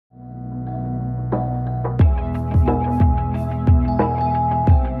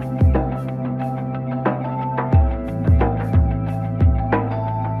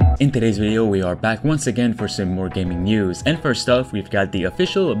In today's video, we are back once again for some more gaming news, and first off, we've got the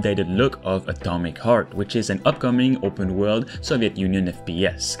official updated look of Atomic Heart, which is an upcoming open-world Soviet Union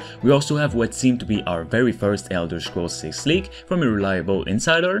FPS. We also have what seemed to be our very first Elder Scrolls 6 leak from a reliable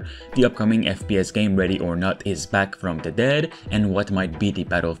insider, the upcoming FPS game Ready or Not is back from the dead, and what might be the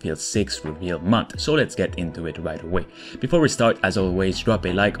Battlefield 6 reveal month, so let's get into it right away. Before we start, as always, drop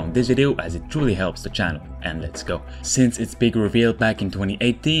a like on this video as it truly helps the channel, and let's go. Since its big reveal back in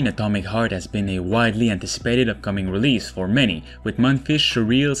 2018, Atomic Heart has been a widely anticipated upcoming release for many, with month-ish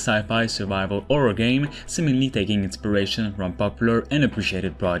surreal sci-fi survival horror game seemingly taking inspiration from popular and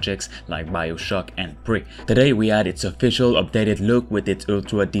appreciated projects like BioShock and Prey. Today we had its official updated look with its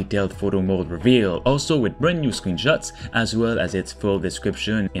ultra detailed photo mode reveal, also with brand new screenshots as well as its full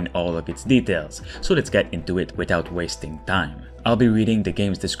description in all of its details. So let's get into it without wasting time. I'll be reading the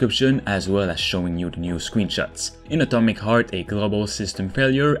game's description as well as showing you the new screenshots. In Atomic Heart, a global system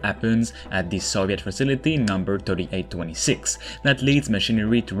failure happens at the Soviet facility number 3826 that leads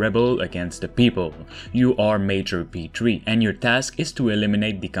machinery to rebel against the people. You are Major P3 and your task is to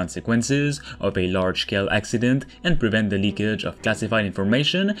eliminate the consequences of a large-scale accident and prevent the leakage of classified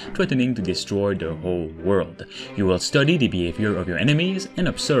information threatening to destroy the whole world. You will study the behavior of your enemies and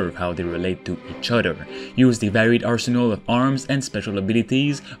observe how they relate to each other. Use the varied arsenal of arms and special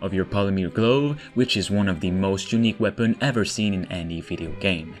abilities of your polymer glove, which is one of the most unique weapons ever seen in any video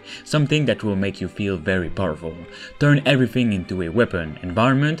game. Something that will make you feel very powerful. Turn everything into a weapon,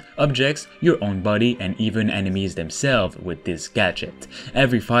 environment, objects, your own body, and even enemies themselves with this gadget.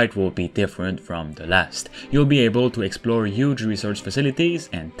 Every fight will be different from the last. You'll be able to explore huge research facilities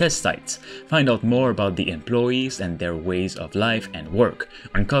and test sites, find out more about the employees and their ways of life and work,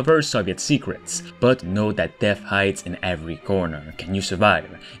 uncover Soviet secrets, but know that death hides in every corner. Can you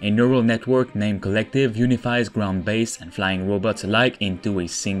survive? A neural network named Collective unifies ground-based and flying robots alike into a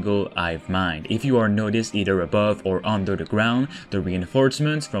single hive mind. If you are noticed either above or under the ground, the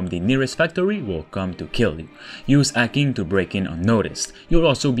reinforcements from the nearest factory will come to kill you. Use hacking to break in unnoticed. You'll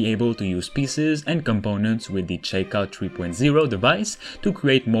also be able to use pieces and components with the Checkout 3.0 device to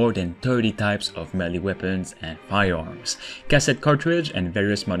create more than 30 types of melee weapons and firearms. Cassette cartridge and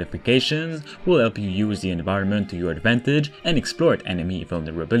various modifications will help you use the environment to your advantage and exploit enemy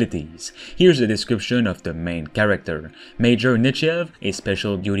vulnerabilities. Here's a description of the main character. Major Nechev, a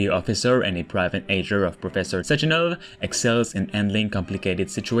special duty officer and a private agent of Professor Sechenov, excels in handling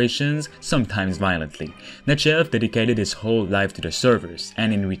complicated situations, sometimes violently. Nechev dedicated his whole life to the service,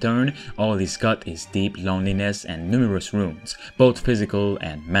 and in return, all he's got is deep loneliness and numerous wounds, both physical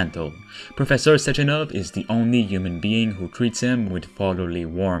and mental. Professor Sechenov is the only human being who treats him with fatherly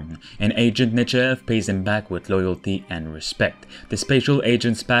warmth, and Agent Nechev pays him back with loyalty and respect. The spatial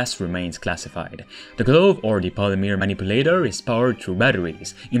agent's past remains classified. The glove, or the polymer manipulator, is powered through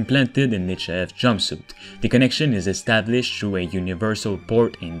batteries implanted in Nechev's jumpsuit. The connection is established through a universal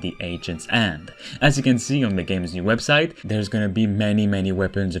port in the agent's hand. As you can see on the game's new website, there's gonna be many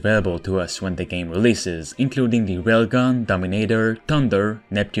weapons available to us when the game releases, including the Railgun, Dominator, Thunder,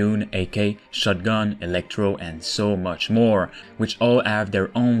 Neptune, AK, Shotgun, Electro, and so much more, which all have their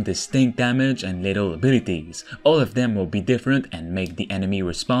own distinct damage and lethal abilities. All of them will be different and make the enemy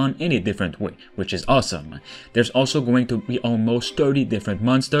respond in a different way, which is awesome. There's also going to be almost 30 different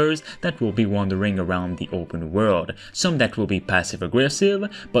monsters that will be wandering around the open world, some that will be passive aggressive,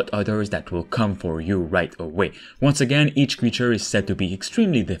 but others that will come for you right away. Once again, each creature is said to be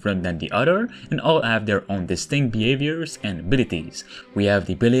extremely different than the other, and all have their own distinct behaviors and abilities. We have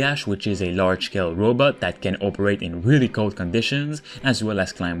the Beliash, which is a large-scale robot that can operate in really cold conditions, as well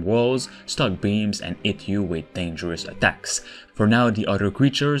as climb walls, stock beams, and hit you with dangerous attacks. For now, the other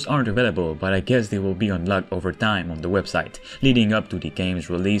creatures aren't available, but I guess they will be unlocked over time on the website, leading up to the game's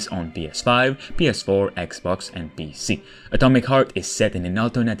release on PS5, PS4, Xbox, and PC. Atomic Heart is set in an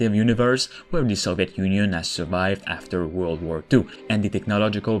alternative universe where the Soviet Union has survived after World War II, and the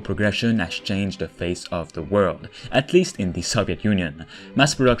technological progression has changed the face of the world, at least in the Soviet Union.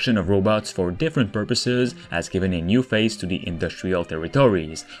 Mass production of robots for different purposes has given a new face to the industrial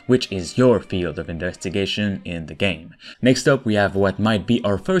territories, which is your field of investigation in the game. Next up, we have what might be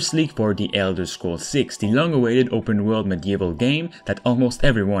our first leak for the Elder Scrolls 6, the long-awaited open-world medieval game that almost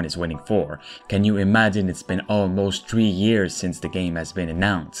everyone is waiting for. Can you imagine it's been almost 3 years since the game has been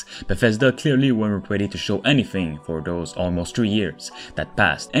announced? Bethesda clearly weren't ready to show anything for those almost 3 years that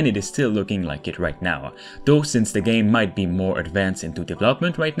passed, and it is still looking like it right now. Though since the game might be more advanced into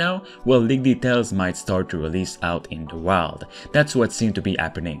development right now, well, leak details might start to release out in the wild. That's what seemed to be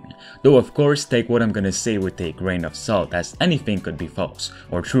happening. Though of course, take what I'm gonna say with a grain of salt, as anything could be false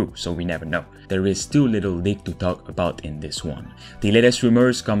or true, so we never know. There is too little leak to talk about in this one. The latest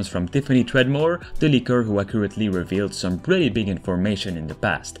rumors comes from Tiffany Treadmore, the leaker who accurately revealed some pretty big information in the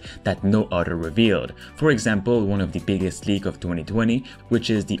past that no other revealed. For example, one of the biggest leak of 2020, which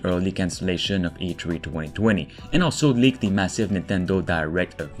is the early cancellation of E3 2020, and also leaked the massive Nintendo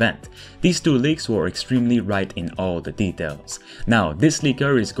Direct event. These two leaks were extremely right in all the details. Now, this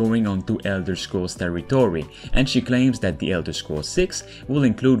leaker is going on to Elder Scrolls territory, and she claims that the Elder Scrolls 6 will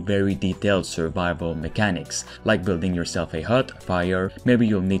include very detailed survival mechanics, like building yourself a hut, fire, maybe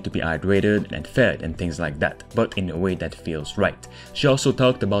you'll need to be hydrated and fed and things like that, but in a way that feels right. She also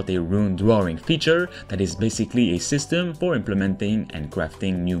talked about a rune drawing feature that is basically a system for implementing and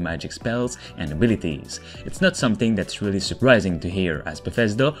crafting new magic spells and abilities. It's not something that's really surprising to hear, as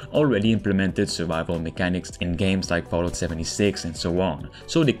Bethesda already implemented survival mechanics in games like Fallout 76 and so on,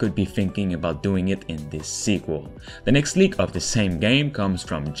 so they could be thinking about doing it in this sequel. The next leak of the same game comes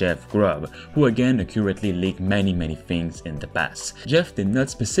from Jeff Grubb, who again accurately leaked many things in the past. Jeff did not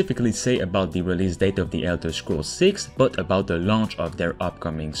specifically say about the release date of the Elder Scrolls 6, but about the launch of their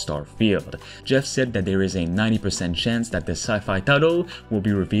upcoming Starfield. Jeff said that there is a 90% chance that the sci-fi title will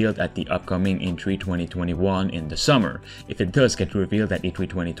be revealed at the upcoming E3 2021 in the summer. If it does get revealed at E3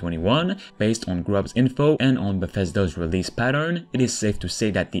 2021, based on Grubb's info and on Bethesda's release pattern, it is safe to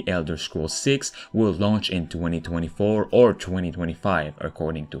say that the Elder Scrolls 6 will launch in 2024 or 2025,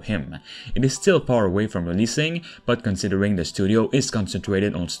 according to him. It is still far away from releasing, but considering the studio is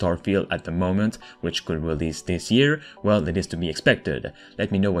concentrated on Starfield at the moment, which could release this year, well, it is to be expected.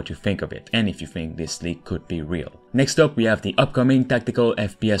 Let me know what you think of it, and if you think this leak could be real. Next up, we have the upcoming tactical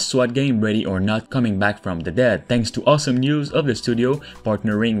FPS SWAT game Ready or Not coming back from the dead, thanks to awesome news of the studio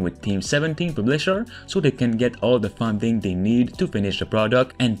partnering with Team 17 publisher so they can get all the funding they need to finish the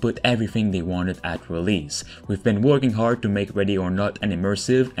product and put everything they wanted at release. We've been working hard to make Ready or Not an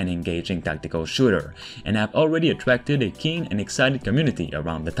immersive and engaging tactical shooter, and have already attracted a keen and excited community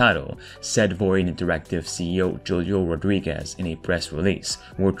around the title, said Void Interactive CEO Julio Rodriguez in a press release.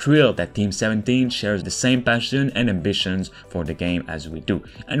 We're thrilled that Team 17 shares the same passion and ambitions for the game as we do,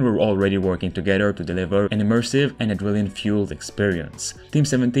 and we're already working together to deliver an immersive and adrenaline-fueled experience. Team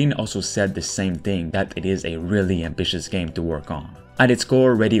 17 also said the same thing, that it is a really ambitious game to work on. At its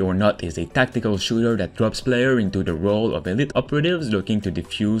core, Ready or Not is a tactical shooter that drops player into the role of elite operatives looking to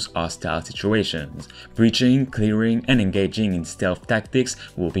defuse hostile situations. Breaching, clearing, and engaging in stealth tactics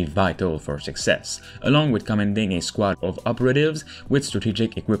will be vital for success, along with commanding a squad of operatives with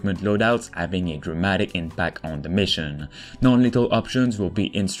strategic equipment loadouts having a dramatic impact on the mission. Non-lethal options will be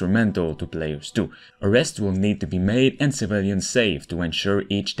instrumental to players too. Arrests will need to be made and civilians saved to ensure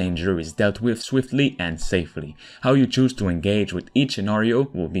each danger is dealt with swiftly and safely. How you choose to engage with each scenario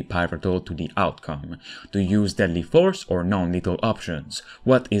will be pivotal to the outcome. To use deadly force or non-lethal options,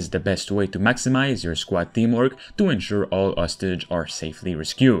 what is the best way to maximize your squad teamwork to ensure all hostages are safely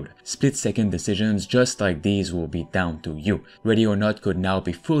rescued? Split-second decisions just like these will be down to you. Ready or Not could now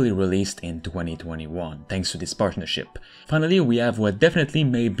be fully released in 2021 thanks to this partnership. Finally, we have what definitely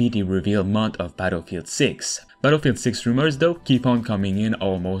may be the reveal month of Battlefield 6. Battlefield 6 rumors though keep on coming in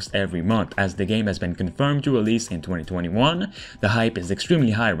almost every month, as the game has been confirmed to release in 2021. The hype is extremely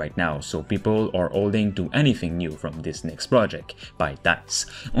high right now, so people are holding to anything new from this next project by DICE.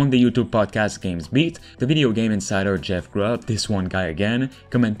 On the YouTube podcast Games Beat, the video game insider Jeff Grubb, this one guy again,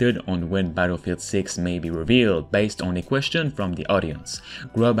 commented on when Battlefield 6 may be revealed based on a question from the audience.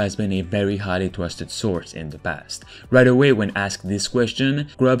 Grubb has been a very highly trusted source in the past. Right away when asked this question,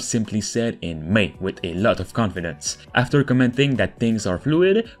 Grubb simply said in May with a lot of confidence. After commenting that things are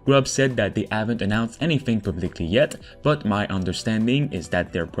fluid, Grubb said that they haven't announced anything publicly yet, but my understanding is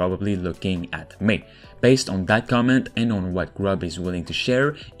that they're probably looking at May. Based on that comment and on what Grubb is willing to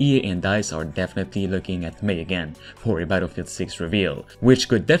share, EA and DICE are definitely looking at May again for a Battlefield 6 reveal, which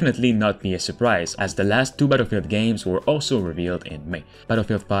could definitely not be a surprise as the last two Battlefield games were also revealed in May,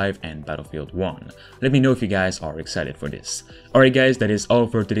 Battlefield 5 and Battlefield 1. Let me know if you guys are excited for this. Alright guys, that is all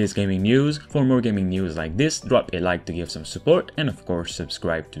for today's gaming news. For more gaming news like this, drop a like to give some support, and of course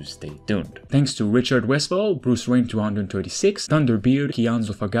subscribe to stay tuned. Thanks to Richard Westfall, Bruce Wayne 236, Thunderbeard,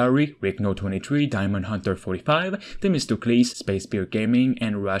 Kianzo Fagari, Rickno23, Diamond Hunter 45, Themistocles, Space Beer Gaming,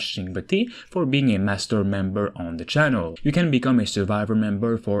 and Rush Singbati for being a master member on the channel. You can become a survivor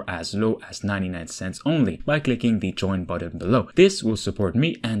member for as low as 99 cents only by clicking the join button below. This will support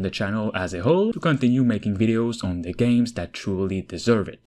me and the channel as a whole to continue making videos on the games that truly deserve it.